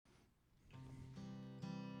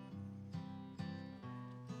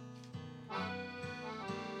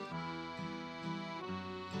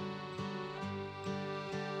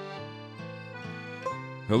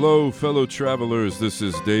Hello, fellow travelers. This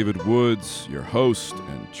is David Woods, your host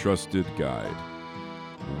and trusted guide.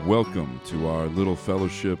 Welcome to our little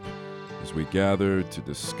fellowship as we gather to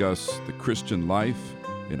discuss the Christian life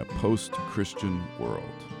in a post-Christian world.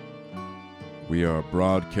 We are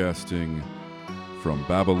broadcasting from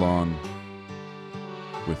Babylon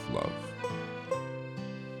with love.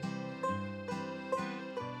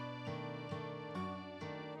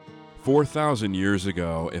 "4,000 years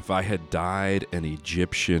ago, if I had died an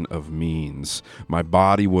Egyptian of means, my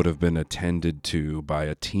body would have been attended to by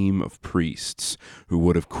a team of priests who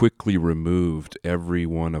would have quickly removed every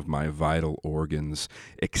one of my vital organs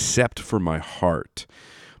except for my heart.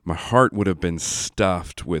 My heart would have been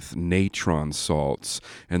stuffed with natron salts,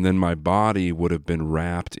 and then my body would have been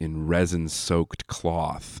wrapped in resin-soaked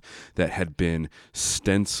cloth that had been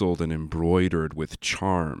stenciled and embroidered with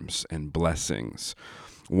charms and blessings.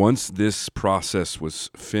 Once this process was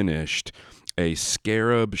finished, a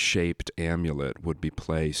scarab-shaped amulet would be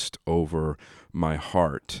placed over my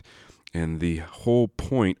heart. And the whole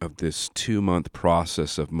point of this 2-month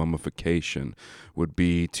process of mummification would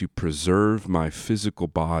be to preserve my physical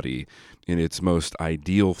body in its most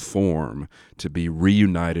ideal form to be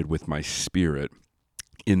reunited with my spirit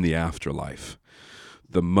in the afterlife.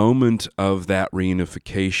 The moment of that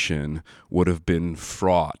reunification would have been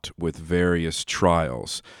fraught with various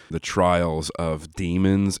trials, the trials of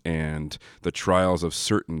demons and the trials of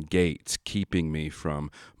certain gates keeping me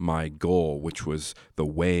from my goal, which was the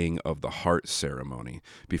weighing of the heart ceremony.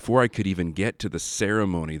 Before I could even get to the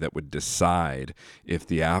ceremony that would decide if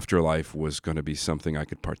the afterlife was going to be something I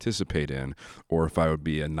could participate in or if I would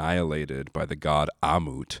be annihilated by the god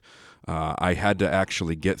Amut, I had to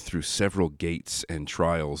actually get through several gates and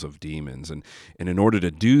trials of demons. And in order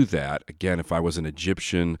to do that, again, if I was an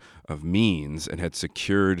Egyptian of means and had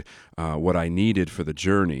secured what I needed for the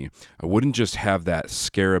journey, I wouldn't just have that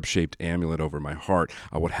scarab-shaped amulet over my heart.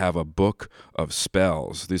 I would have a book of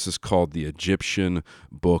spells. This is called the Egyptian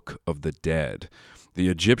Book of the Dead. The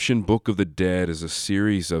Egyptian Book of the Dead is a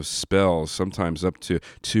series of spells, sometimes up to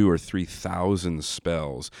 2,000 or 3,000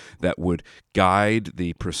 spells, that would guide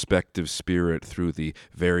the prospective spirit through the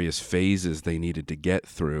various phases they needed to get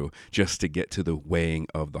through just to get to the weighing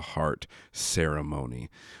of the heart ceremony.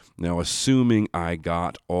 Now, assuming I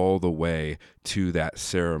got all the way to that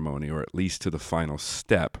ceremony, or at least to the final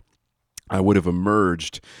step, I would have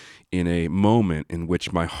emerged in a moment in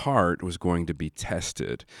which my heart was going to be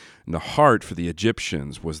tested. And the heart for the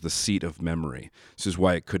Egyptians was the seat of memory. This is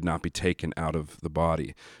why it could not be taken out of the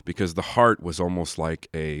body, because the heart was almost like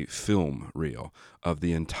a film reel of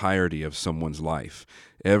the entirety of someone's life.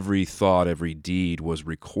 Every thought, every deed was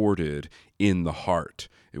recorded in the heart.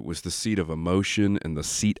 It was the seat of emotion and the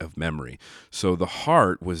seat of memory. So the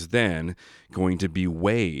heart was then going to be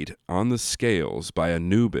weighed on the scales by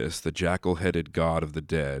Anubis, the jackal-headed god of the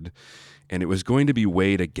dead, and it was going to be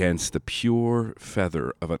weighed against the pure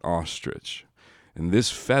feather of an ostrich. And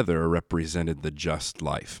this feather represented the just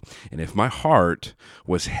life. And if my heart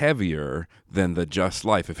was heavier than the just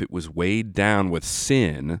life, if it was weighed down with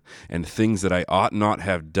sin and things that I ought not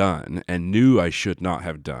have done and knew I should not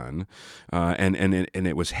have done, and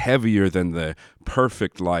it was heavier than the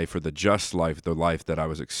perfect life or the just life, the life that I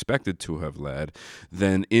was expected to have led,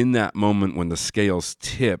 then in that moment when the scales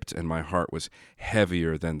tipped and my heart was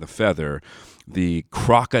heavier than the feather, the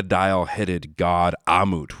crocodile-headed god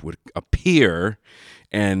Amut would appear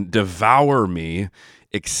and devour me,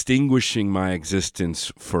 extinguishing my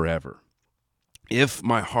existence forever. If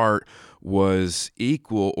my heart was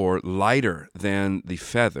equal or lighter than the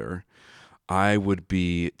feather, I would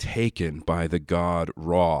be taken by the god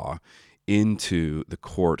Ra into the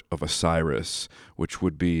court of Osiris, which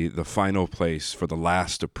would be the final place for the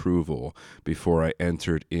last approval before I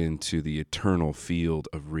entered into the eternal field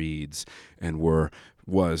of reeds and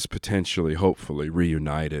was potentially, hopefully,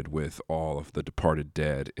 reunited with all of the departed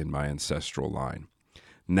dead in my ancestral line.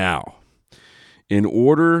 Now, in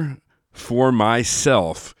order for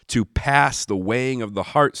myself to pass the weighing of the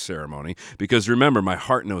heart ceremony, because remember, my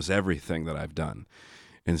heart knows everything that I've done.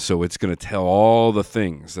 And so it's going to tell all the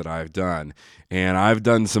things that I've done. And I've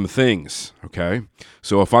done some things, okay?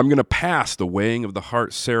 So if I'm going to pass the weighing of the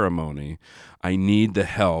heart ceremony, I need the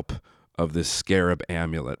help of this scarab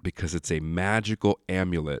amulet, because it's a magical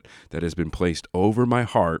amulet that has been placed over my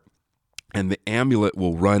heart, and the amulet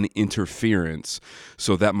will run interference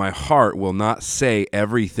so that my heart will not say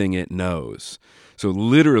everything it knows. So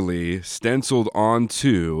literally stenciled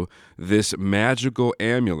onto this magical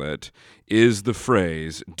amulet is the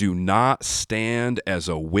phrase, "Do not stand as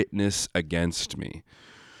a witness against me."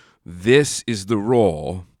 This is the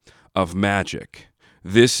role of magic.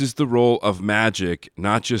 This is the role of magic,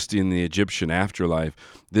 not just in the Egyptian afterlife.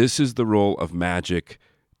 This is the role of magic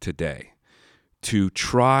today, to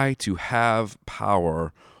try to have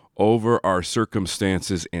power over our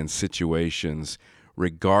circumstances and situations,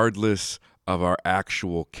 regardless of our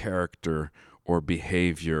actual character or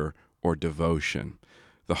behavior or devotion.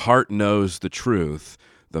 The heart knows the truth.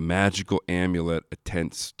 The magical amulet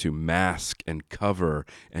attempts to mask and cover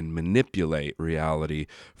and manipulate reality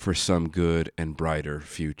for some good and brighter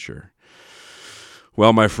future.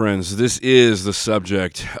 Well, my friends, this is the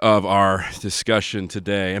subject of our discussion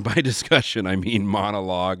today. And by discussion, I mean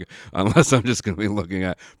monologue, unless I'm just going to be looking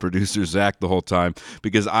at producer Zach the whole time,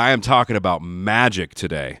 because I am talking about magic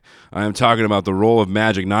today. I am talking about the role of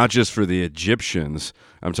magic, not just for the Egyptians.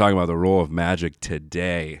 I'm talking about the role of magic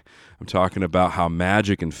today. I'm talking about how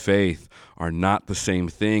magic and faith are not the same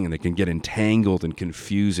thing, and they can get entangled in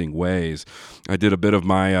confusing ways. I did a bit of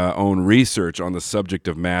my own research on the subject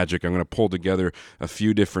of magic. I'm going to pull together a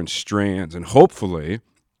few different strands, and hopefully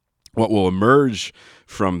what will emerge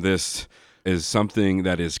from this is something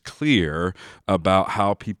that is clear about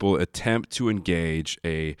how people attempt to engage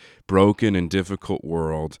a broken and difficult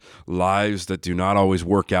world, lives that do not always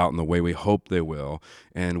work out in the way we hope they will,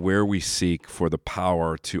 and where we seek for the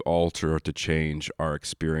power to alter or to change our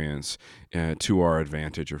experience to our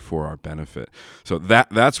advantage or for our benefit. So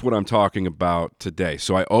that's what I'm talking about today.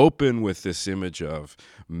 So I open with this image of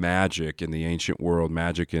magic in the ancient world,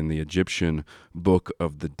 magic in the Egyptian Book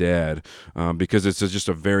of the Dead, because it's just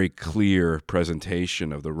a very clear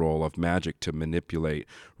presentation of the role of magic to manipulate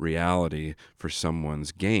reality for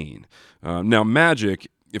someone's gain. Now, magic,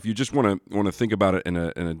 if you just want to think about it in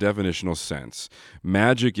a definitional sense,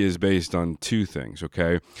 magic is based on two things,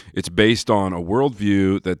 okay? It's based on a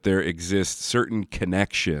worldview that there exist certain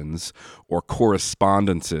connections or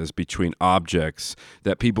correspondences between objects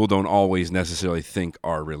that people don't always necessarily think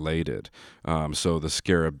are related. So the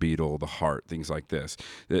scarab beetle, the heart, things like this.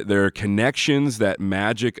 There are connections that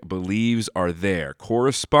magic believes are there,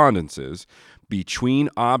 correspondences between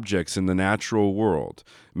objects in the natural world.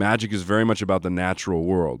 Magic is very much about the natural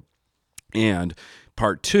world. And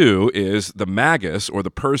part two is the magus, or the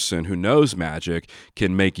person who knows magic,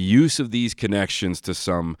 can make use of these connections to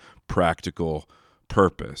some practical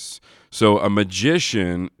purpose. So a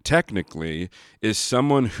magician, technically, is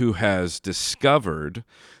someone who has discovered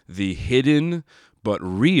the hidden but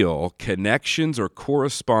real connections or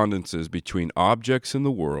correspondences between objects in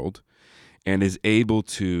the world and is able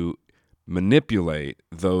to manipulate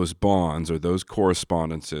those bonds or those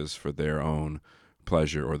correspondences for their own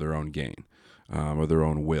pleasure or their own gain, or their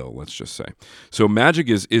own will, let's just say. So magic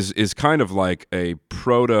is kind of like a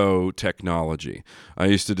proto-technology. I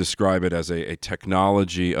used to describe it as a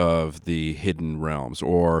technology of the hidden realms,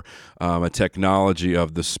 or a technology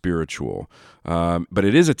of the spiritual. But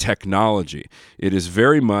it is a technology. It is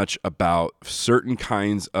very much about certain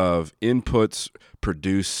kinds of inputs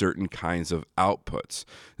produce certain kinds of outputs.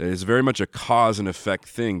 It is very much a cause and effect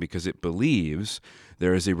thing, because it believes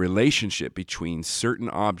there is a relationship between certain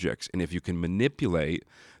objects, and if you can manipulate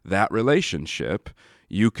that relationship,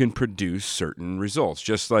 you can produce certain results.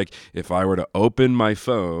 Just like if I were to open my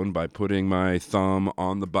phone by putting my thumb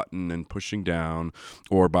on the button and pushing down,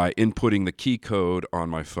 or by inputting the key code on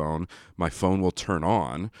my phone will turn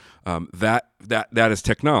on. That is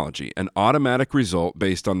technology, an automatic result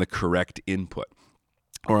based on the correct input.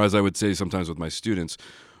 Or as I would say sometimes with my students,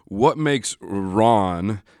 what makes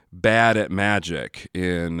Ron bad at magic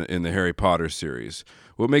in the Harry Potter series?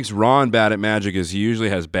 What makes Ron bad at magic is he usually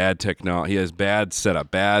has bad technology. He has bad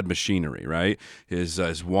setup, bad machinery, right?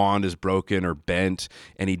 His wand is broken or bent,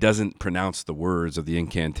 and he doesn't pronounce the words of the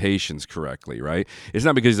incantations correctly, right? It's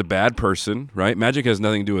not because he's a bad person, right? Magic has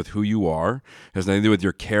nothing to do with who you are, has nothing to do with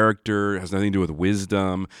your character, has nothing to do with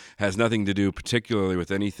wisdom, has nothing to do particularly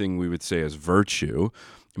with anything we would say as virtue.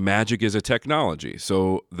 Magic is a technology.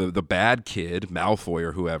 So the bad kid, Malfoy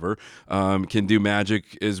or whoever, can do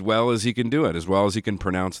magic as well as he can do it, as well as he can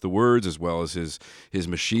pronounce the words, as well as his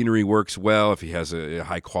machinery works well if he has a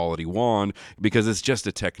high-quality wand, because it's just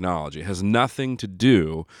a technology. It has nothing to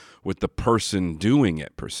do with the person doing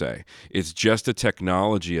it, per se. It's just a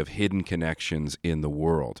technology of hidden connections in the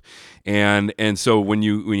world. And so when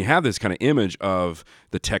you have this kind of image of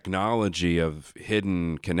the technology of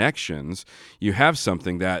hidden connections, you have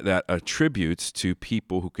something that attributes to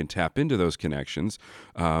people who can tap into those connections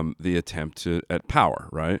the attempt at power,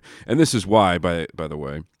 right? And this is why, by the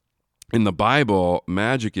way, in the Bible,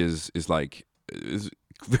 magic is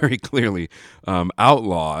very clearly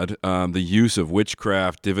outlawed. The use of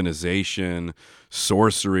witchcraft, divinization,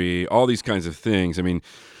 sorcery, all these kinds of things. I mean,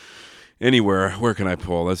 Anywhere, where can I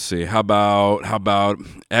pull? Let's see. How about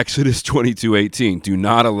Exodus 22:18? Do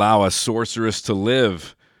not allow a sorceress to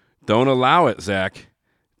live. Don't allow it, Zach.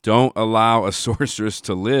 Don't allow a sorceress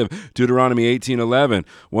to live. Deuteronomy 18:11.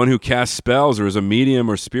 One who casts spells or is a medium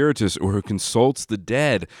or spiritist or who consults the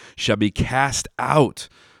dead shall be cast out.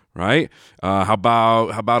 Right? How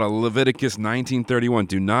about a Leviticus 19:31?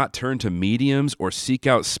 Do not turn to mediums or seek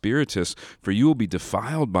out spiritists, for you will be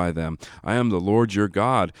defiled by them. I am the Lord your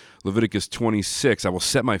God. Leviticus 26. I will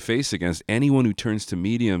set my face against anyone who turns to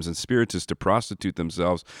mediums and spiritists to prostitute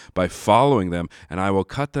themselves by following them, and I will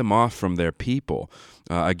cut them off from their people.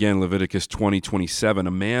 Again, Leviticus 20:27.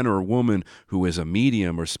 A man or a woman who is a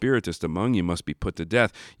medium or spiritist among you must be put to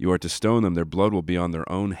death. You are to stone them. Their blood will be on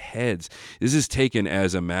their own heads. This is taken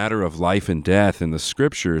as a matter of life and death in the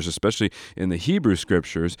scriptures, especially in the Hebrew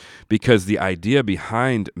scriptures, because the idea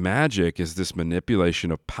behind magic is this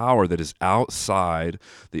manipulation of power that is outside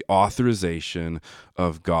the authorization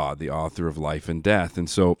of God, the author of life and death. And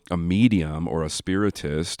so a medium or a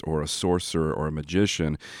spiritist or a sorcerer or a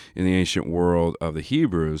magician in the ancient world of the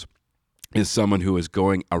Hebrews is someone who is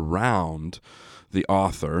going around the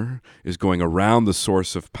author, is going around the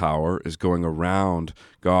source of power, is going around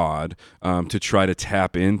God to try to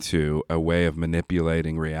tap into a way of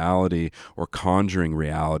manipulating reality or conjuring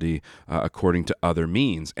reality according to other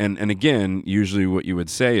means. And again, usually what you would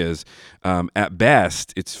say is, at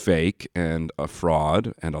best, it's fake and a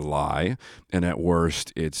fraud and a lie, and at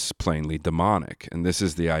worst, it's plainly demonic. And this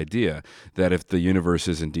is the idea that if the universe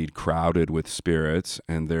is indeed crowded with spirits,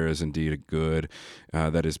 and there is indeed a good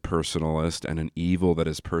that is personalist and an evil that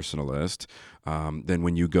is personalist, then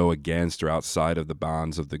when you go against or outside of the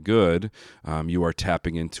bounds of the good, you are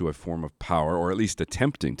tapping into a form of power, or at least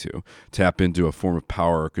attempting to tap into a form of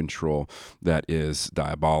power or control that is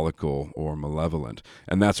diabolical or malevolent.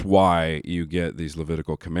 And that's why you get these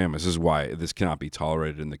Levitical commandments. This is why this cannot be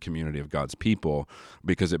tolerated in the community of God's people,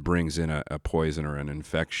 because it brings in a poison or an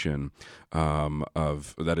infection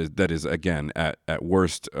of that is again at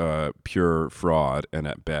worst pure fraud and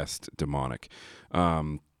at best demonic.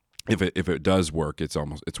 If it does work, it's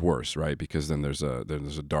worse, right? Because then there's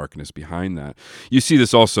a darkness behind that. You see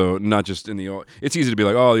this also not just in the Old. It's easy to be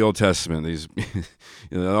like, oh, the Old Testament. These,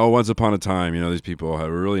 once upon a time, these people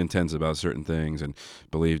were really intense about certain things and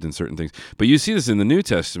believed in certain things. But you see this in the New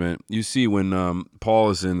Testament. You see when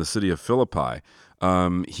Paul is in the city of Philippi,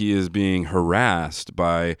 he is being harassed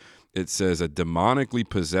by, it says, a demonically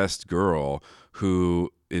possessed girl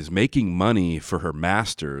who is making money for her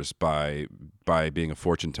masters by being a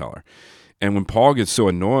fortune teller. And when Paul gets so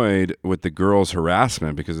annoyed with the girl's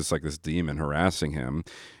harassment, because it's like this demon harassing him,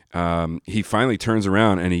 he finally turns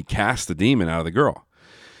around and he casts the demon out of the girl.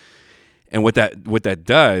 And what that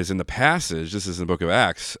does in the passage, this is in the book of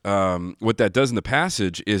Acts, what that does in the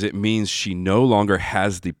passage is it means she no longer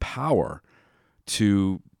has the power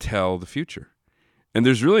to tell the future. And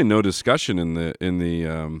there's really no discussion in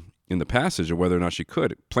the passage of whether or not she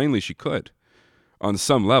could. Plainly, she could. On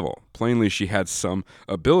some level, plainly she had some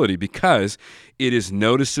ability, because it is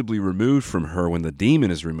noticeably removed from her when the demon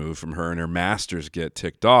is removed from her and her masters get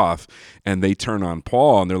ticked off and they turn on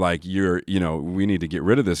Paul and they're like, we need to get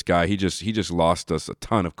rid of this guy. He just lost us a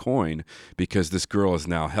ton of coin because this girl is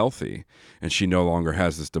now healthy and she no longer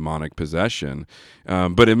has this demonic possession.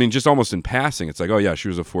 But I mean, just almost in passing, it's like, oh yeah, she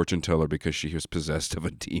was a fortune teller because she was possessed of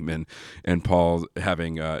a demon, and Paul,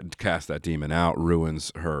 having cast that demon out,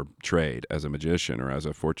 ruins her trade as a magician or as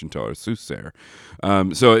a fortune teller, soothsayer.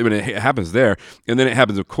 So I mean, it happens there. And then it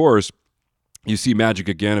happens, of course, you see magic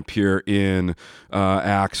again appear in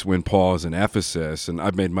Acts when Paul is in Ephesus, and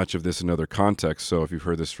I've made much of this in other contexts, so if you've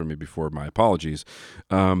heard this from me before, my apologies.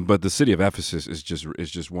 But the city of Ephesus is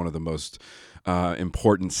just one of the most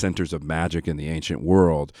important centers of magic in the ancient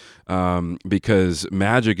world, because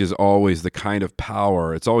magic is always the kind of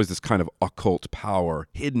power, it's always this kind of occult power,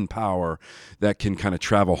 hidden power that can kind of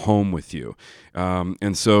travel home with you.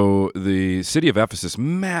 And so the city of Ephesus,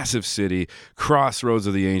 massive city, crossroads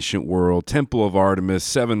of the ancient world, Temple of Artemis,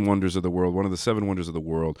 seven wonders of the world, one of the seven wonders of the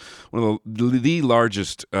world, one of the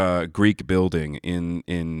largest Greek building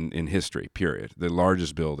in history, period. The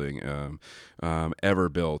largest building ever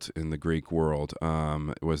built in the Greek world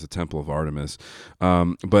was the Temple of Artemis.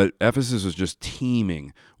 But Ephesus was just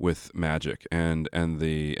teeming with magic and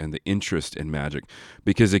the interest in magic,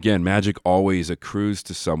 because again, magic always accrues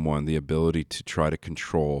to someone the ability to try to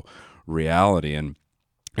control reality.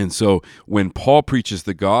 And so when Paul preaches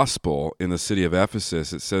the gospel in the city of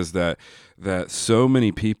Ephesus, it says that so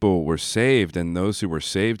many people were saved, and those who were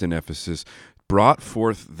saved in Ephesus brought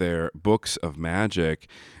forth their books of magic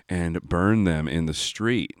and burned them in the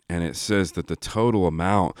street. And it says that the total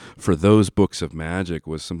amount for those books of magic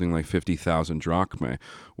was something like 50,000 drachmae,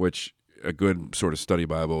 which a good sort of study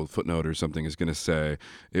Bible footnote or something is going to say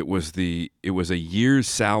it was a year's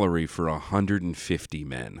salary for 150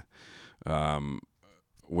 men,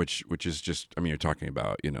 which is just, I mean, you're talking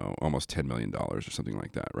about, almost $10 million or something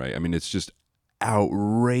like that, right? I mean, it's just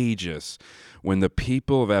outrageous. When the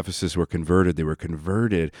people of Ephesus were converted, they were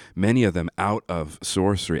converted, many of them, out of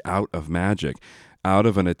sorcery, out of magic, out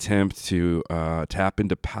of an attempt to tap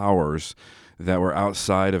into powers that were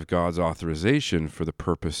outside of God's authorization for the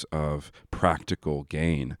purpose of practical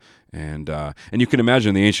gain. And you can imagine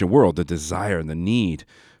in the ancient world the desire and the need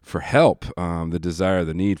for help,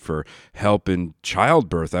 the need for help in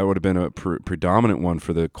childbirth. That would have been a predominant one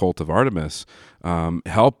for the cult of Artemis.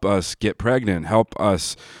 Help us get pregnant. Help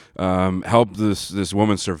us help this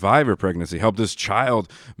woman survive her pregnancy. Help this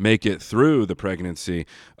child make it through the pregnancy.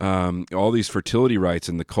 All these fertility rites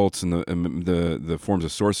and the cults and the forms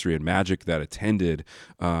of sorcery and magic that attended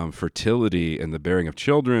fertility and the bearing of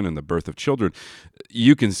children and the birth of children.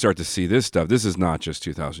 You can start to see this stuff. This is not just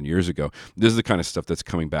 2,000 years ago. This is the kind of stuff that's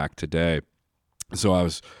coming back today. So I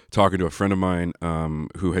was talking to a friend of mine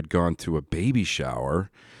who had gone to a baby shower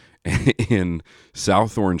in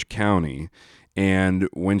South Orange County, and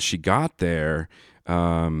when she got there,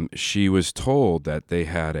 she was told that they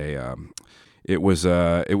had it was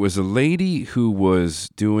a lady who was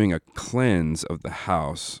doing a cleanse of the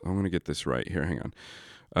house. I'm going to get this right here. Hang on.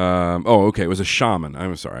 It was a shaman.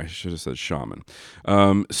 I'm sorry, I should have said shaman.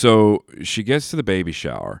 So she gets to the baby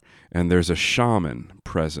shower, and there's a shaman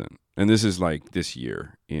present. And this is like this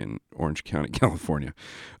year in Orange County, California.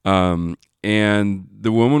 And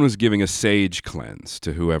the woman was giving a sage cleanse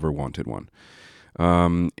to whoever wanted one.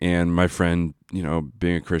 And my friend,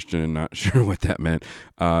 being a Christian and not sure what that meant,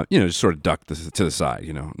 just sort of ducked to the side,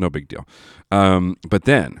 no big deal. But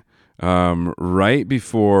then, right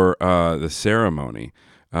before the ceremony,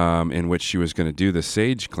 in which she was going to do the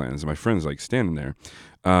sage cleanse, my friend's like standing there.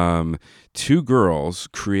 Two girls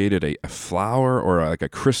created a flower or like a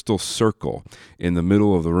crystal circle in the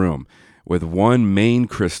middle of the room with one main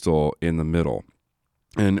crystal in the middle.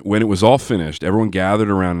 And when it was all finished, everyone gathered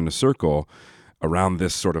around in a circle around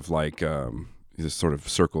this sort of like this sort of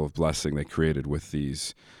circle of blessing they created with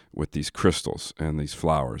these crystals and these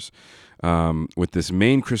flowers, with this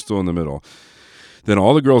main crystal in the middle. Then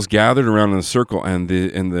all the girls gathered around in a circle, and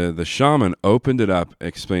the shaman opened it up,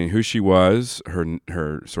 explaining who she was,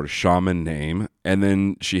 her sort of shaman name, and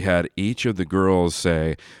then she had each of the girls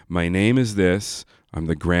say, "My name is this. I'm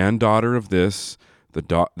the granddaughter of this, the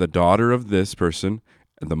daughter of this person,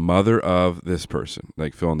 and the mother of this person."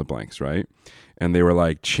 Like fill in the blanks, right? And they were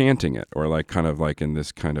like chanting it, or like kind of like in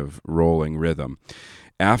this kind of rolling rhythm.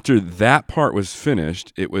 After that part was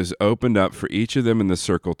finished, it was opened up for each of them in the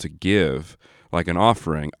circle to give, like an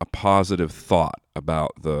offering, a positive thought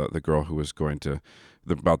about the girl who was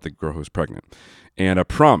about the girl who was pregnant, and a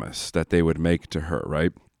promise that they would make to her,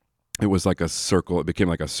 right? It was like a circle. It became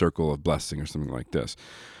like a circle of blessing or something like this.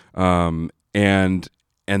 And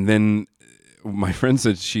then my friend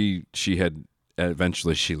said she had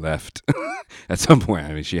eventually she left at some point.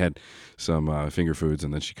 I mean, she had some finger foods,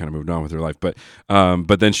 and then she kind of moved on with her life. But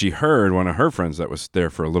then she heard one of her friends that was there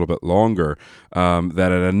for a little bit longer,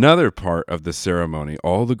 that at another part of the ceremony,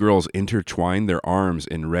 all the girls intertwined their arms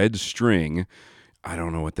in red string. I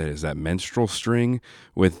don't know what that is, that menstrual string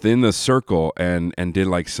within the circle, and did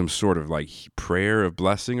like some sort of like prayer of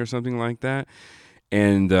blessing or something like that.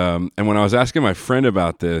 And when I was asking my friend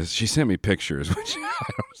about this, she sent me pictures, which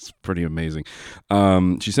was pretty amazing.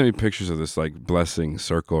 She sent me pictures of this like blessing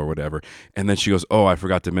circle or whatever, and then she goes, "Oh, I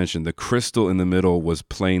forgot to mention the crystal in the middle was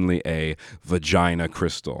plainly a vagina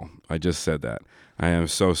crystal." I just said that. I am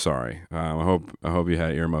so sorry. I hope you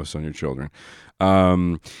had earmuffs on your children.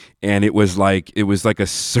 And it was like a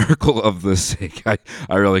circle of the sick.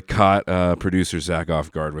 I really caught producer Zach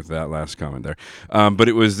off guard with that last comment there. But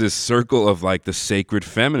it was this circle of like the sacred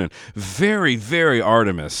feminine, very, very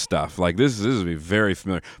Artemis stuff. Like this would be very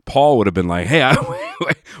familiar. Paul would have been like, "Hey,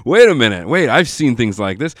 wait a minute, I've seen things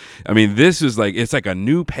like this." I mean, this is like, it's like a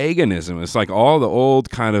new paganism. It's like all the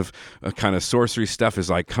old kind of sorcery stuff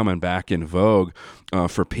is like coming back in vogue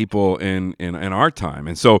for people in our time,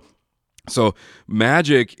 and so. So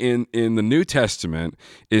magic in the New Testament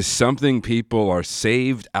is something people are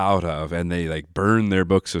saved out of, and they like burn their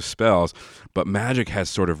books of spells. But magic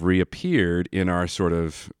has sort of reappeared in our sort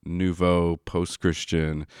of nouveau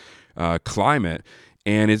post-Christian climate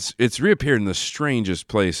and it's reappeared in the strangest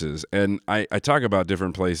places. And I talk about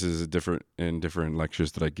different places in different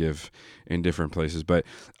lectures that I give in different places. But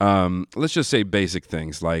let's just say basic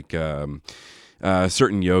things like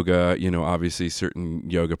certain yoga, obviously certain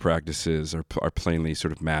yoga practices are plainly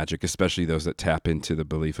sort of magic, especially those that tap into the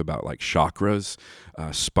belief about like chakras,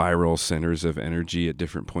 spiral centers of energy at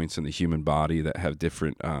different points in the human body that have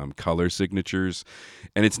different color signatures.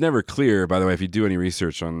 And it's never clear, by the way, if you do any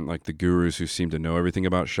research on like the gurus who seem to know everything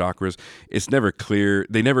about chakras, it's never clear.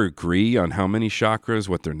 They never agree on how many chakras,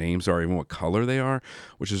 what their names are, even what color they are,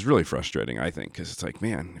 which is really frustrating, I think, because it's like,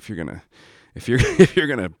 man, if you're gonna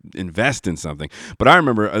invest in something. But I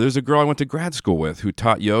remember there's a girl I went to grad school with who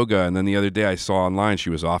taught yoga, and then the other day I saw online she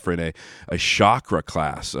was offering a chakra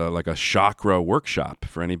class, like a chakra workshop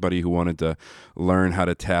for anybody who wanted to learn how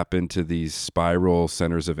to tap into these spiral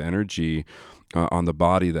centers of energy on the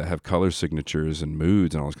body that have color signatures and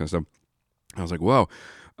moods and all this kind of stuff. I was like, whoa.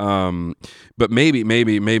 But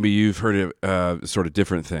maybe you've heard of sort of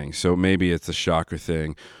different things. So maybe it's the chakra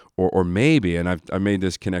thing. Or maybe, and I made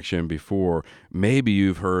this connection before, maybe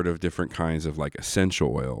you've heard of different kinds of like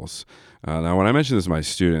essential oils. Now, when I mention this to my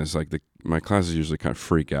students, like my classes usually kind of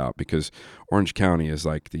freak out because Orange County is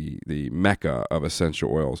like the mecca of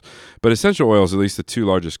essential oils. But essential oils, at least the two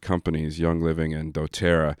largest companies, Young Living and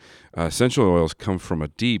doTERRA, essential oils come from a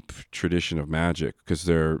deep tradition of magic because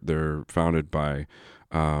they're founded by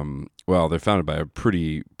they're founded by a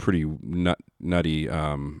pretty nutty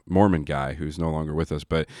Mormon guy who's no longer with us.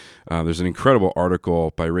 But there's an incredible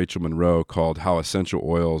article by Rachel Monroe called "How Essential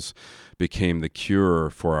Oils Became the Cure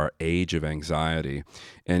for Our Age of Anxiety,"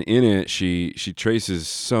 and in it she traces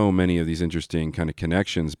so many of these interesting kind of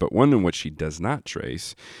connections. But one in which she does not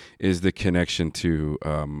trace is the connection to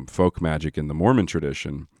folk magic in the Mormon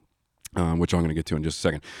tradition, which I'm going to get to in just a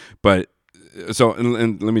second. But so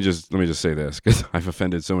and let me just say this because I've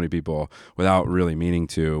offended so many people without really meaning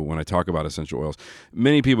to when I talk about essential oils.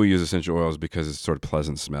 Many people use essential oils because it's sort of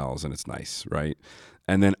pleasant smells and it's nice, right?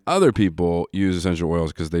 And then other people use essential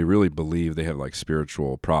oils because they really believe they have like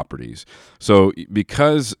spiritual properties. So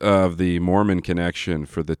because of the Mormon connection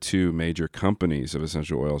for the two major companies of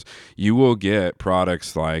essential oils, you will get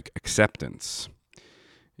products like acceptance,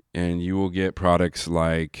 and you will get products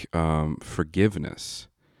like forgiveness.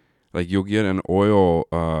 Like you'll get an oil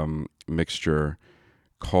mixture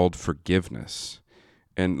called forgiveness.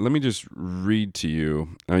 And let me just read to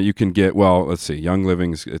you. You can get, let's see, Young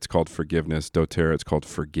Living's, it's called forgiveness. doTERRA, it's called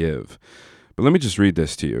forgive. But let me just read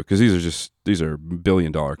this to you because these are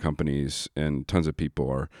billion-dollar companies and tons of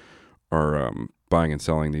people are buying and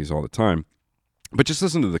selling these all the time. But just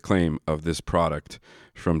listen to the claim of this product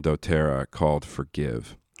from doTERRA called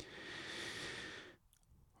forgive.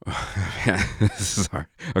 This is hard.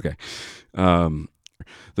 Okay. The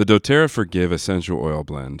doTERRA Forgive Essential Oil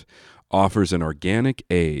Blend offers an organic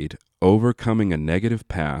aid overcoming a negative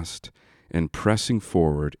past and pressing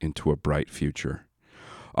forward into a bright future.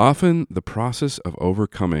 Often, the process of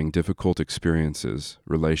overcoming difficult experiences,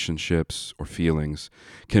 relationships, or feelings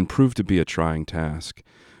can prove to be a trying task,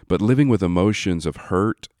 but living with emotions of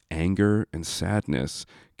hurt, anger, and sadness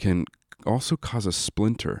can also cause a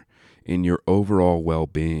splinter in your overall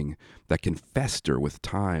well-being that can fester with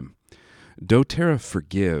time. doTERRA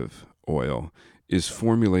Forgive oil is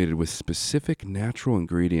formulated with specific natural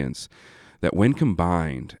ingredients that, when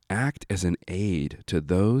combined, act as an aid to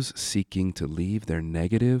those seeking to leave their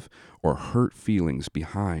negative or hurt feelings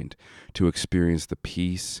behind to experience the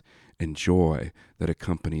peace and joy that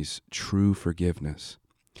accompanies true forgiveness.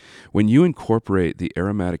 When you incorporate the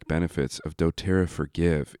aromatic benefits of doTERRA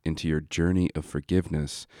Forgive into your journey of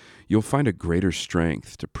forgiveness, you'll find a greater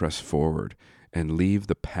strength to press forward and leave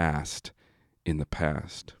the past in the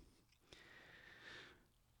past.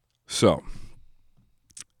 So,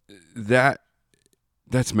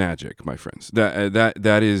 that's magic, my friends.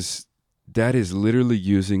 That is literally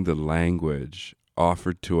using the language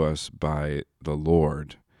offered to us by the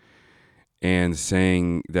Lord and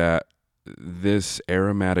saying that this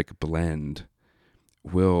aromatic blend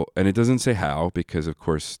will, and it doesn't say how because of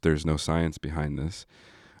course there's no science behind this.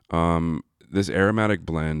 This aromatic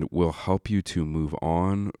blend will help you to move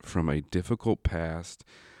on from a difficult past.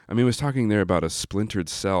 I mean, I was talking there about a splintered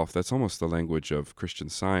self. That's almost the language of Christian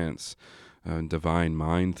Science and divine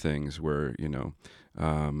mind things where,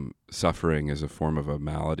 suffering is a form of a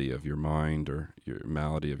malady of your mind or your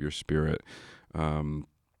malady of your spirit.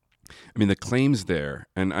 The claims there,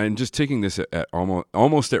 and I'm just taking this at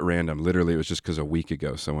almost at random. Literally, it was just because a week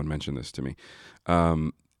ago someone mentioned this to me.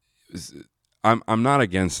 I'm not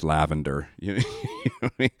against lavender. What I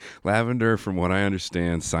mean? Lavender, from what I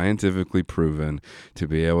understand, scientifically proven to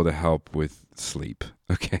be able to help with sleep.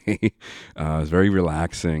 Okay, it's very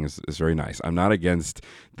relaxing. It's very nice. I'm not against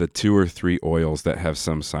the 2 or 3 oils that have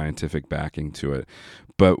some scientific backing to it,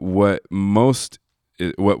 but what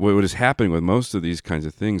is happening with most of these kinds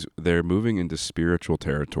of things, they're moving into spiritual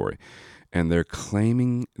territory, and they're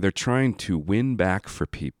trying to win back for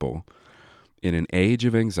people in an age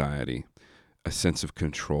of anxiety a sense of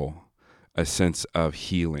control, a sense of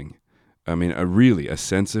healing. I mean, a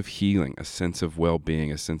sense of healing, a sense of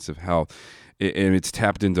well-being, a sense of health. And it's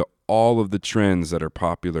tapped into all of the trends that are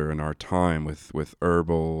popular in our time with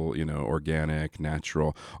herbal, organic,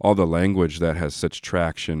 natural, all the language that has such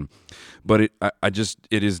traction. But it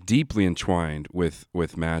is deeply entwined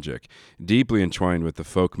with magic, deeply entwined with the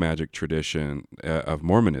folk magic tradition of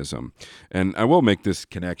Mormonism. And I will make this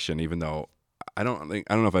connection, even though I don't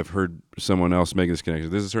know if I've heard someone else make this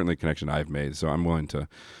connection. This is certainly a connection I've made, so I'm willing to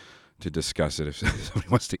discuss it if somebody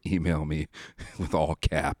wants to email me with all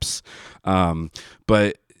caps.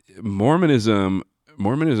 But Mormonism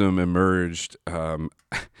emerged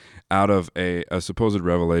out of a supposed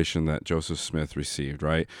revelation that Joseph Smith received,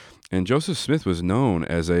 right? And Joseph Smith was known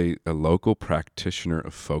as a local practitioner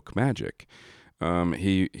of folk magic.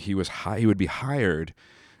 He would be hired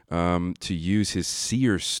to use his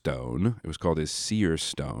seer stone. It was called his seer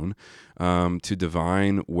stone, to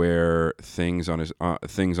divine where things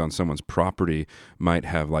on someone's property might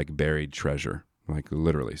have like buried treasure, like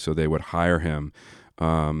literally. So they would hire him,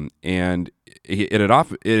 and it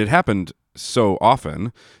had happened so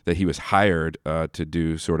often that he was hired to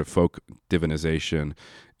do sort of folk divinization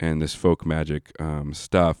and this folk magic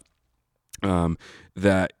stuff.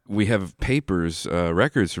 That we have records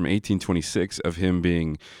from 1826 of him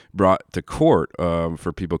being brought to court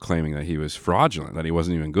for people claiming that he was fraudulent, that he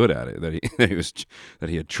wasn't even good at it, that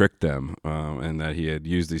he had tricked them, and that he had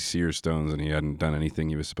used these seer stones and he hadn't done anything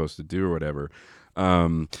he was supposed to do or whatever.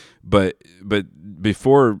 But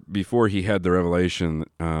before he had the revelation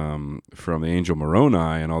from the angel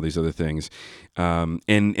Moroni and all these other things, and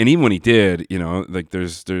even when he did, like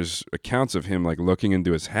there's accounts of him like looking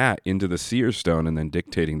into his hat into the seer stone and then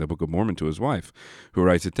dictating the Book of Mormon to his wife, who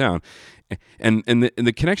writes it down. And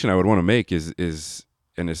the connection I would want to make is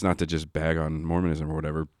and it's not to just bag on Mormonism or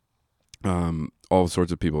whatever. All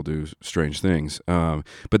sorts of people do strange things.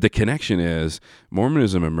 But the connection is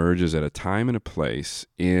Mormonism emerges at a time and a place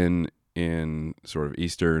in sort of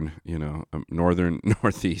eastern, northern,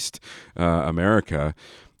 northeast America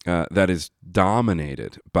that is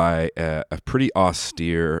dominated by a pretty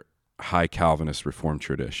austere, high Calvinist Reformed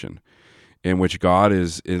tradition, in which God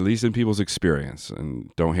is, at least in people's experience,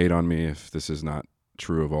 and don't hate on me if this is not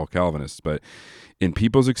true of all Calvinists, but in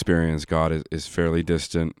people's experience, God is fairly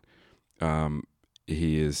distant.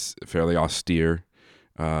 He is fairly austere,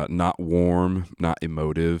 not warm, not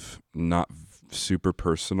emotive, not super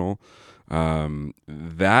personal.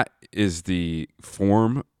 That is the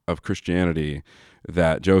form of Christianity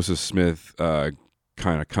that Joseph Smith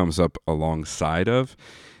kind of comes up alongside of.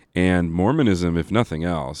 And Mormonism, if nothing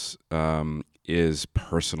else, is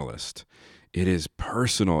personalist. It is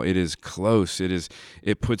personal. It is close.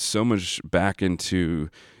 It puts so much back into,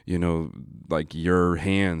 like your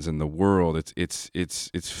hands and the world. It's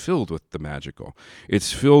filled with the magical.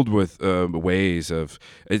 It's filled with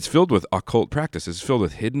it's filled with occult practice. It's filled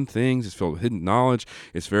with hidden things. It's filled with hidden knowledge.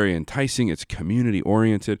 It's very enticing. It's community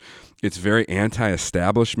oriented. It's very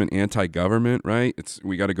anti-establishment, anti-government, right?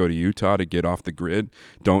 We got to go to Utah to get off the grid.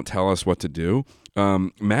 Don't tell us what to do.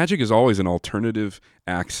 Magic is always an alternative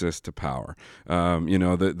access to power.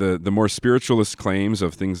 The more spiritualist claims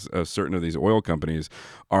of things, certain of these oil companies,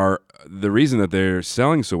 are the reason that they're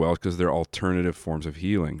selling so well is because they're alternative forms of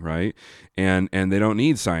healing, right? And they don't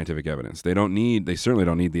need scientific evidence. They certainly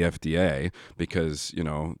don't need the FDA, because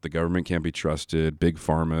the government can't be trusted. Big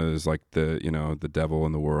pharma is like the devil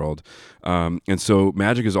in the world, and so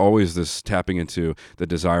magic is always this tapping into the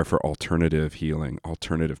desire for alternative healing,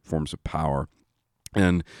 alternative forms of power.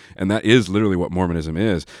 And that is literally what Mormonism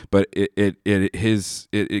is, but it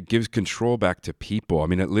gives control back to people. I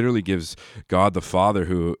mean, it literally gives God the Father,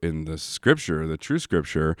 who in the Scripture, the true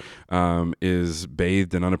Scripture, is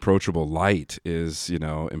bathed in unapproachable light, is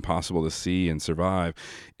impossible to see and survive.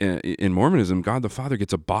 In Mormonism, God the Father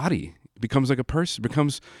gets a body, becomes like a person,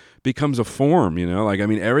 becomes a form.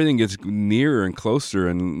 Everything gets nearer and closer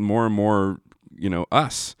and more.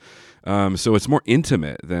 Us. So it's more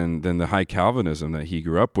intimate than the high Calvinism that he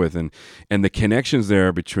grew up with, and the connections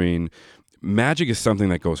there between magic is something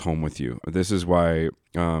that goes home with you. This is why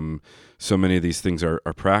so many of these things are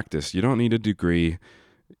practiced. You don't need a degree.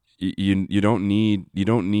 you don't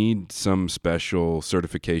need some special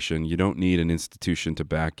certification. You don't need an institution to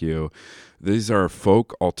back you. These are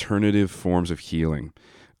folk alternative forms of healing,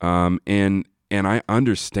 and I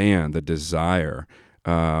understand the desire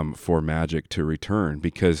for magic to return,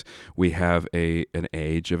 because we have an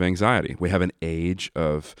age of anxiety. We have an age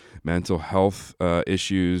of mental health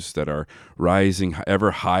issues that are rising ever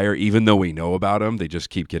higher. Even though we know about them, they just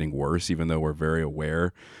keep getting worse. Even though we're very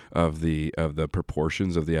aware of the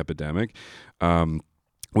proportions of the epidemic.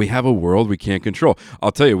 We have a world we can't control.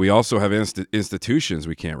 I'll tell you, we also have institutions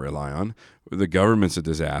we can't rely on. The government's a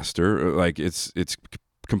disaster. Like it's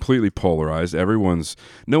completely polarized.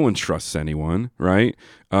 No one trusts anyone, right?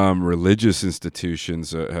 Religious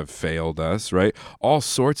institutions have failed us, right? All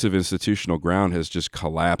sorts of institutional ground has just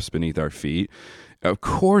collapsed beneath our feet. Of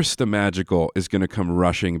course, the magical is going to come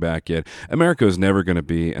rushing back in. America is never going to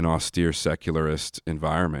be an austere secularist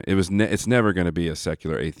environment. It's never going to be a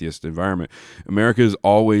secular atheist environment. America is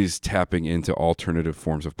always tapping into alternative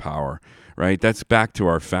forms of power, right? That's back to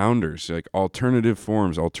our founders, like alternative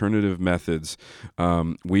forms, alternative methods.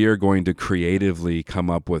 We are going to creatively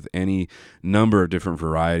come up with any number of different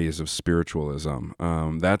varieties of spiritualism.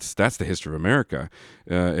 That's the history of America.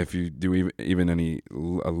 If you do even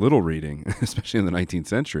a little reading, especially in the 19th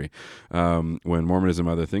century, when Mormonism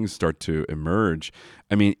and other things start to emerge.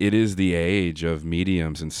 I mean, it is the age of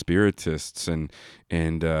mediums and spiritists and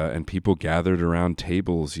people gathered around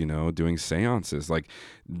tables, doing seances. Like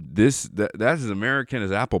that's as American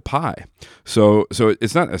as apple pie. So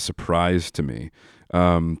it's not a surprise to me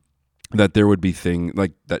that there would be things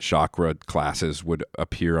like that chakra classes would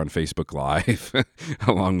appear on Facebook Live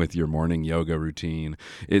along with your morning yoga routine.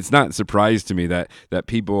 It's not a surprise to me that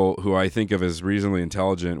people who I think of as reasonably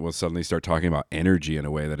intelligent will suddenly start talking about energy in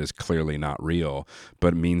a way that is clearly not real,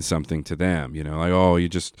 but means something to them. Like, oh, you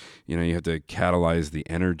just, you have to catalyze the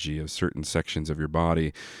energy of certain sections of your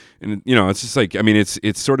body. And, it's just like, I mean,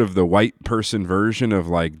 it's sort of the white person version of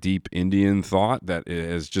like deep Indian thought that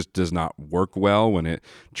just does not work well when it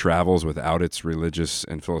travels without its religious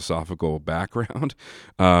and philosophical background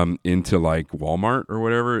into like Walmart or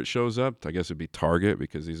whatever it shows up. I guess it'd be Target,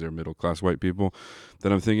 because these are middle-class white people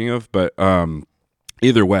that I'm thinking of. But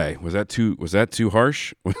either way, was that too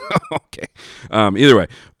harsh? Okay. Either way,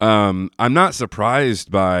 I'm not surprised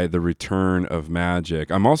by the return of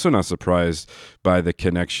magic. I'm also not surprised by the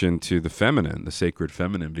connection to the feminine, the sacred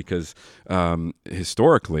feminine, because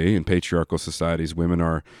historically in patriarchal societies, women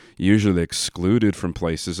are usually excluded from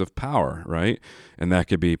places of power, right? And that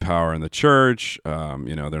could be power in the church. They're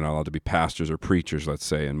not allowed to be pastors or preachers, let's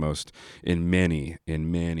say, in many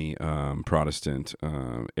Protestant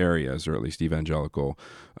areas, or at least evangelical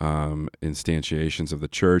instantiations of the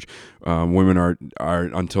church. Women are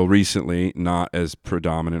until recently not as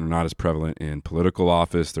predominant or not as prevalent in political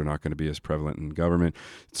office. They're not going to be as prevalent in government.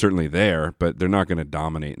 It's certainly there, but they're not going to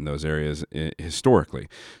dominate in those areas historically.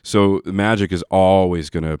 So magic is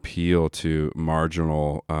always going to appeal to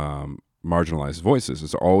marginalized voices.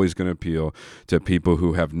 It's always going to appeal to people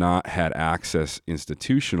who have not had access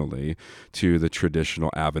institutionally to the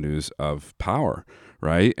traditional avenues of power,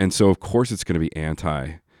 right? And so, of course, it's going to be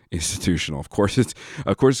anti-institutional. Of course, it's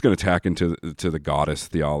going to tack into the goddess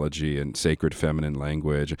theology and sacred feminine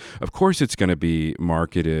language. Of course, it's going to be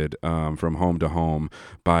marketed from home to home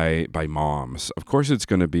by moms. Of course, it's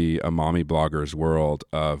going to be a mommy blogger's world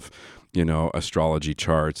of astrology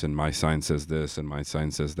charts, and my sign says this and my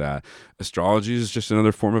sign says that. Astrology is just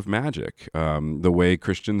another form of magic. The way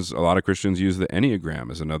a lot of Christians use the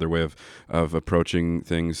Enneagram is another way of approaching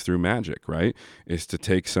things through magic, right? Is to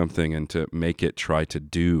take something and to make it try to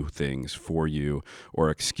do things for you or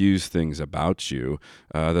excuse things about you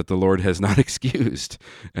that the Lord has not excused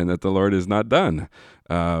and that the Lord has not done.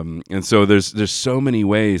 And so there's so many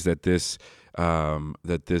ways that this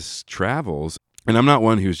travels. And I'm not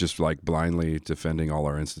one who's just like blindly defending all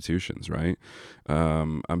our institutions, right?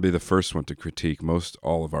 I'll be the first one to critique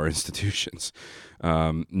all of our institutions.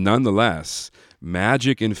 Nonetheless,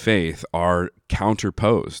 magic and faith are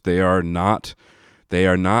counterposed. They are not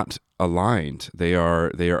aligned. They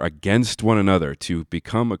are against one another. To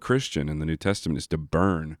become a Christian in the New Testament is to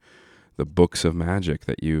burn the books of magic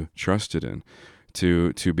that you trusted in.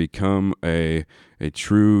 To become a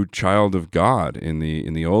true child of God in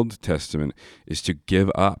the Old Testament is to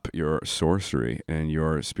give up your sorcery and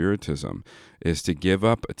your spiritism, is to give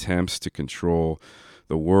up attempts to control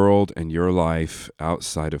the world and your life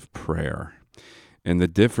outside of prayer. And the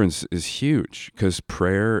difference is huge, because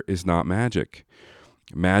prayer is not magic.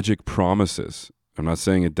 Magic promises. I'm not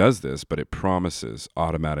saying it does this, but it promises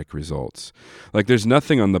automatic results. Like there's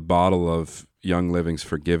nothing on the bottle of Young Living's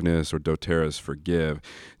Forgiveness or doTERRA's Forgive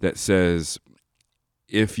that says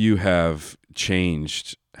if you have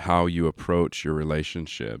changed how you approach your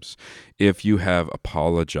relationships, if you have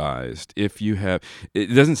apologized, if you have, it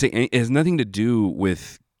doesn't say, it has nothing to do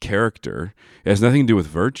with character, it has nothing to do with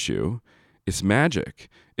virtue, it's magic.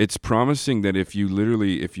 It's promising that if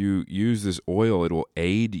you use this oil, it will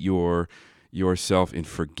aid yourself in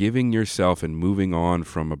forgiving yourself and moving on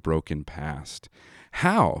from a broken past.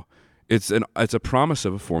 How? It's a promise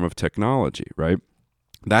of a form of technology, right?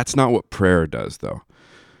 That's not what prayer does, though.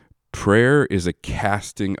 Prayer is a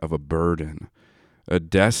casting of a burden, a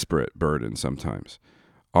desperate burden sometimes,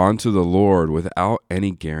 onto the Lord without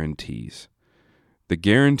any guarantees. The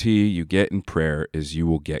guarantee you get in prayer is you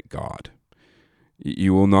will get God.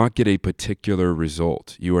 You will not get a particular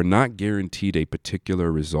result. You are not guaranteed a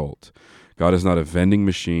particular result. God is not a vending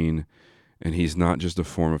machine, and he's not just a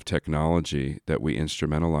form of technology that we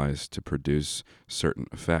instrumentalize to produce certain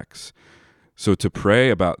effects. So to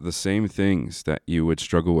pray about the same things that you would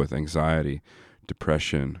struggle with, anxiety,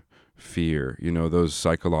 depression, fear, those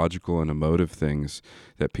psychological and emotive things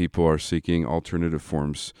that people are seeking alternative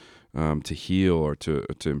forms to heal or to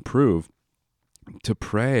improve, to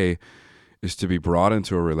pray is to be brought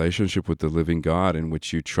into a relationship with the living God in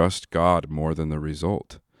which you trust God more than the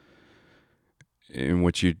result, in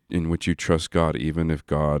which you trust God even if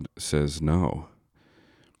God says no.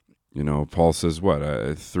 Paul says,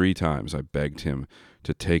 3 times I begged him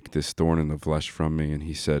to take this thorn in the flesh from me, and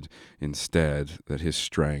he said instead that his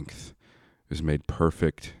strength is made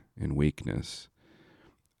perfect in weakness.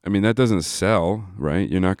 I mean, that doesn't sell, right?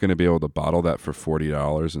 You're not going to be able to bottle that for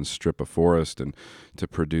 $40 and strip a forest and to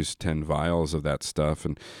produce 10 vials of that stuff.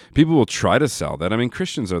 And people will try to sell that. I mean,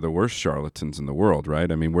 Christians are the worst charlatans in the world,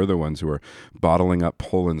 right? I mean, we're the ones who are bottling up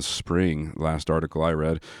Poland Spring, last article I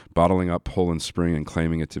read, bottling up Poland Spring and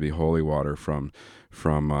claiming it to be holy water from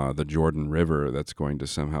the Jordan River that's going to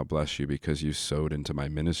somehow bless you because you sowed into my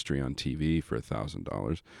ministry on TV for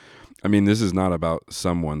 $1,000. I mean, this is not about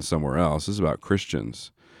someone somewhere else. This is about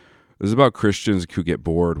Christians. This is about Christians who get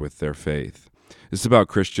bored with their faith. This is about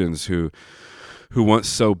Christians who want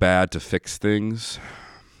so bad to fix things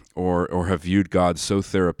or have viewed God so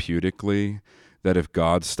therapeutically that if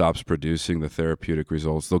God stops producing the therapeutic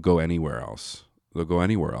results, they'll go anywhere else. They'll go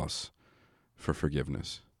anywhere else for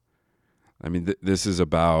forgiveness. I mean, this is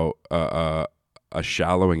about a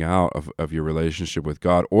shallowing out of your relationship with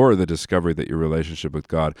God, or the discovery that your relationship with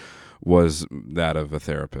God was that of a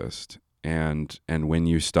therapist. And when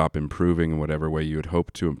you stop improving in whatever way you would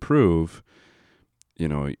hope to improve,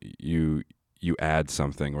 you add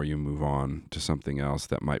something or you move on to something else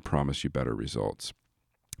that might promise you better results.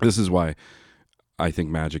 This is why I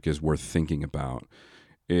think magic is worth thinking about.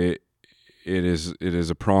 It is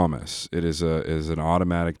a promise. It is an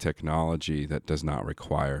automatic technology that does not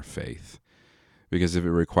require faith. Because if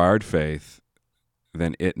it required faith,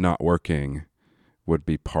 then it not working would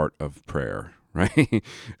be part of prayer. Right?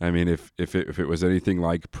 I mean, if it was anything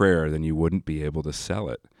like prayer, then you wouldn't be able to sell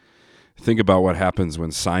it. Think about what happens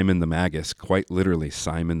when Simon the Magus, quite literally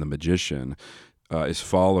Simon the magician, is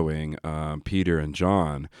following Peter and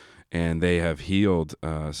John, and they have healed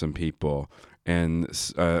some people, and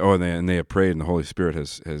they have prayed, and the Holy Spirit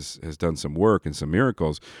has done some work and some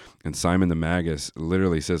miracles, and Simon the Magus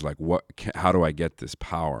literally says, like, how do I get this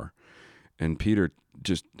power? And Peter,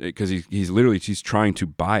 just because he's trying to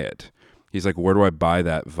buy it. He's like, where do I buy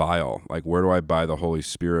that vial? Like, where do I buy the Holy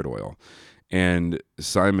Spirit oil? And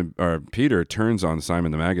Peter turns on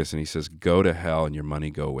Simon the Magus and he says, go to hell and your money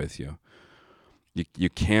go with you. You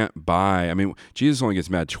can't buy. I mean, Jesus only gets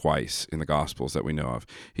mad twice in the Gospels that we know of.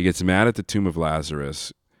 He gets mad at the tomb of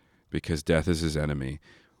Lazarus because death is his enemy.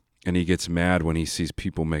 And he gets mad when he sees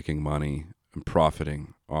people making money and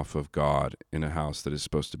profiting off of God in a house that is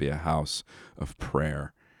supposed to be a house of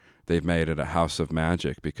prayer. They've made it a house of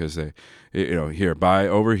magic because I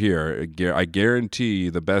guarantee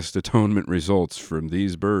the best atonement results from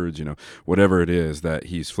these birds, whatever it is that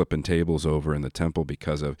he's flipping tables over in the temple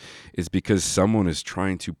because someone is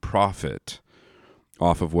trying to profit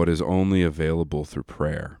off of what is only available through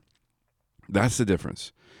prayer. That's the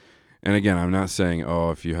difference. And again, I'm not saying,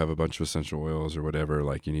 if you have a bunch of essential oils or whatever,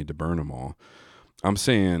 like you need to burn them all. I'm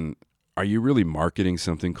saying, are you really marketing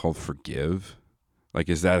something called Forgive? Like,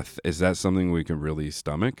 is that something we can really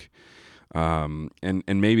stomach? And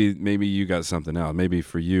maybe you got something else. Maybe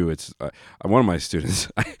for you, it's one of my students.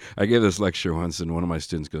 I gave this lecture once, and one of my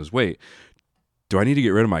students goes, "Wait, do I need to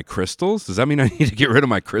get rid of my crystals? Does that mean I need to get rid of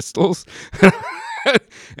my crystals?"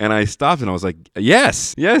 And I stopped and I was like,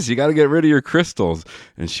 yes, you got to get rid of your crystals.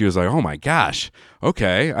 And she was like, oh my gosh,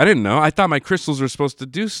 okay, I didn't know. I thought my crystals were supposed to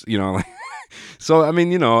do, So, I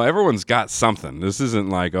mean, everyone's got something. This isn't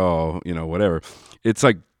like, oh, whatever. It's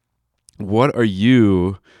like, what are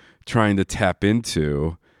you trying to tap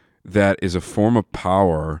into that is a form of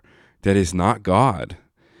power that is not God?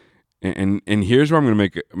 And here's where I'm going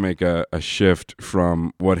to make a shift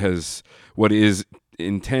from tends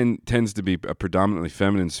to be a predominantly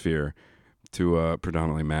feminine sphere to a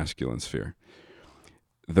predominantly masculine sphere.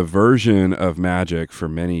 The version of magic for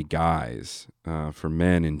many guys, for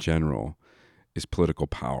men in general, is political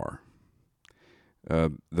power.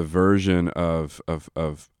 The version of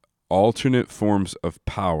alternate forms of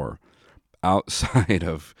power outside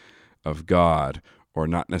of God, or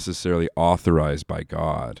not necessarily authorized by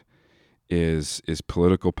God, is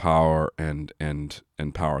political power and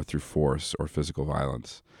power through force or physical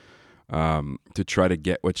violence. To try to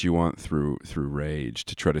get what you want through rage,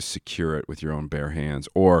 to try to secure it with your own bare hands,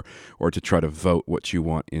 or to try to vote what you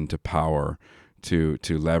want into power, to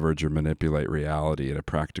leverage or manipulate reality in a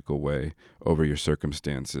practical way over your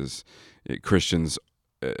circumstances. Christians,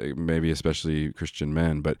 maybe especially Christian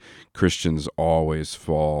men, but Christians always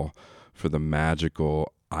fall for the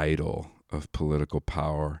magical idol of political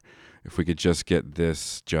power. If we could just get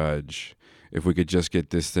this judge, if we could just get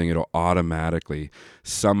this thing, it'll automatically,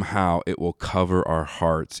 somehow it will cover our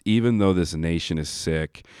hearts, even though this nation is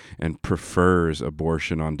sick and prefers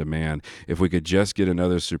abortion on demand. If we could just get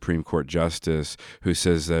another Supreme Court justice who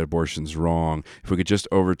says that abortion's wrong, if we could just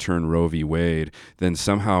overturn Roe v. Wade, then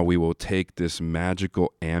somehow we will take this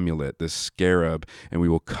magical amulet, this scarab, and we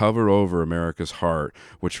will cover over America's heart,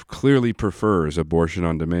 which clearly prefers abortion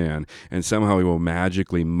on demand, and somehow we will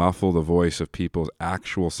magically muffle the voice of people's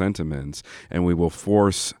actual sentiments, and we will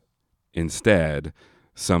force instead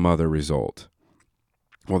some other result.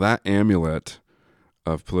 Well, that amulet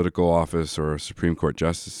of political office or Supreme Court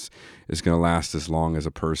justice is going to last as long as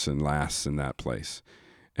a person lasts in that place.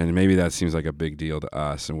 And maybe that seems like a big deal to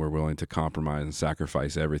us, and we're willing to compromise and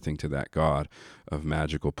sacrifice everything to that God of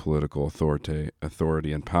magical political authority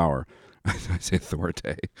and power. I say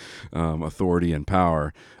authority and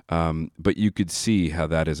power. But you could see how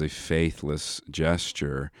that is a faithless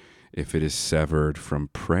gesture if it is severed from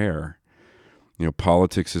prayer.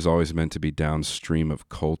 Politics is always meant to be downstream of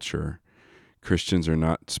culture. Christians are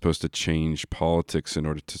not supposed to change politics in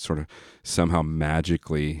order to sort of somehow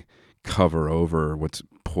magically cover over what's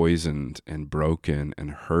poisoned and broken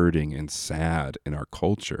and hurting and sad in our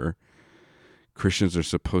culture. Christians are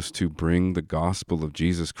supposed to bring the gospel of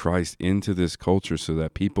Jesus Christ into this culture so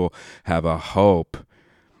that people have a hope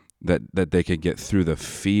that they could get through the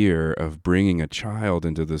fear of bringing a child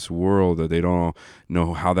into this world, that they don't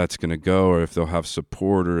know how that's going to go, or if they'll have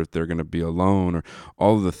support, or if they're going to be alone, or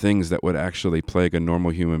all of the things that would actually plague a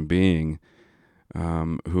normal human being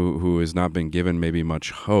who has not been given maybe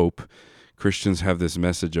much hope. Christians have this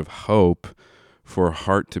message of hope for a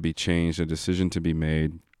heart to be changed, a decision to be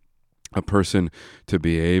made, a person to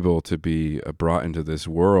be able to be brought into this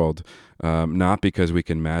world, not because we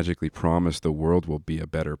can magically promise the world will be a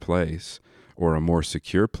better place or a more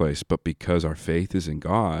secure place, but because our faith is in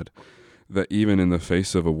God, that even in the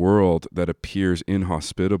face of a world that appears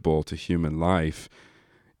inhospitable to human life,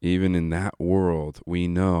 even in that world, we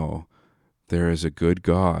know there is a good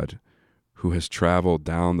God who has traveled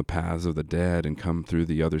down the paths of the dead and come through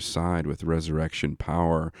the other side with resurrection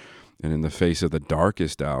power, and in the face of the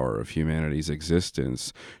darkest hour of humanity's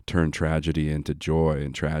existence, turn tragedy into joy,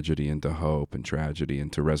 and tragedy into hope, and tragedy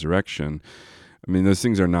into resurrection. I mean,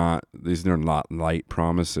 these are not light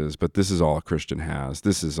promises, but this is all a Christian has.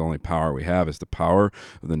 This is the only power we have, is the power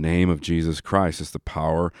of the name of Jesus Christ. It's the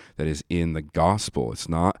power that is in the gospel. It's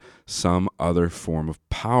not some other form of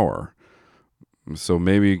power. So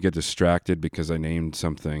maybe you get distracted because I named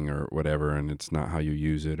something or whatever, and it's not how you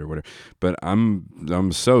use it or whatever. But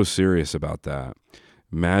I'm so serious about that.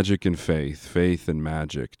 Magic and faith and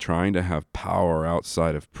magic, trying to have power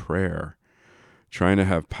outside of prayer, trying to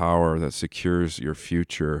have power that secures your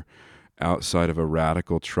future outside of a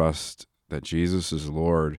radical trust that Jesus is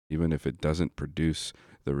Lord, even if it doesn't produce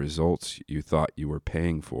the results you thought you were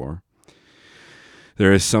paying for.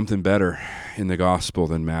 There is something better in the gospel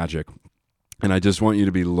than magic. And I just want you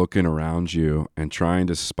to be looking around you and trying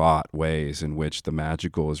to spot ways in which the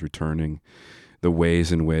magical is returning, the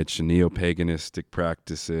ways in which neo-paganistic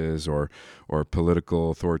practices or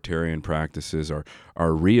political authoritarian practices are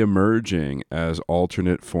reemerging as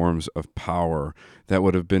alternate forms of power that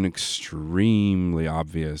would have been extremely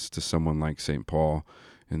obvious to someone like St. Paul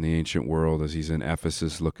in the ancient world as he's in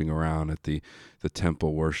Ephesus looking around at the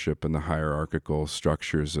temple worship and the hierarchical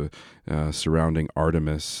structures surrounding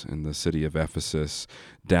Artemis in the city of Ephesus,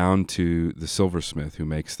 down to the silversmith who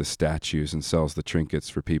makes the statues and sells the trinkets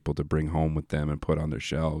for people to bring home with them and put on their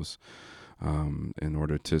shelves in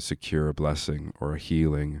order to secure a blessing or a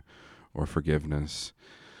healing or forgiveness.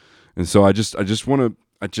 And so I just want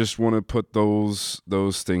to put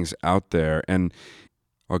those things out there, and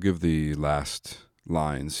I'll give the last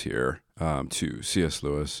lines here to C.S.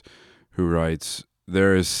 Lewis, who writes,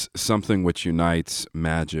 "There is something which unites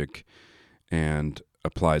magic and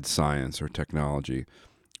applied science or technology,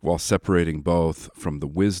 while separating both from the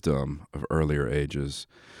wisdom of earlier ages.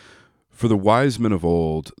 For the wise men of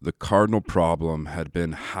old, the cardinal problem had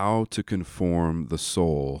been how to conform the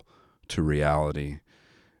soul to reality,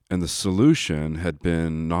 and the solution had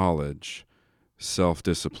been knowledge,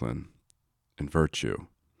 self-discipline, and virtue.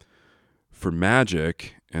 For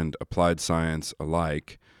magic and applied science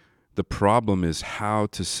alike, the problem is how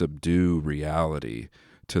to subdue reality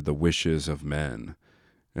to the wishes of men,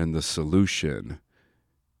 and the solution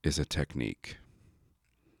is a technique."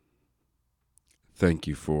 Thank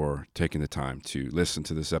you for taking the time to listen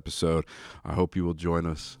to this episode. I hope you will join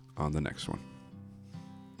us on the next one.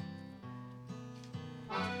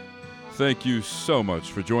 Thank you so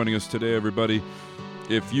much for joining us today, everybody.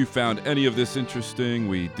 If you found any of this interesting,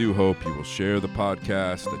 we do hope you will share the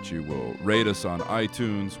podcast, that you will rate us on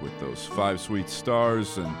iTunes with those 5 sweet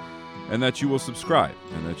stars, and that you will subscribe,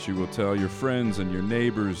 and that you will tell your friends and your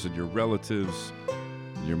neighbors and your relatives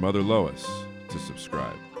and your mother Lois to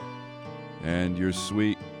subscribe. And your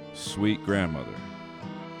sweet, sweet grandmother,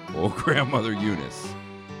 old grandmother Eunice.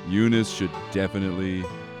 Eunice should definitely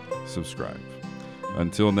subscribe.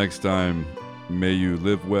 Until next time, may you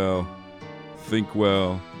live well, think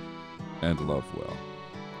well, and love well.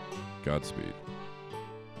 Godspeed.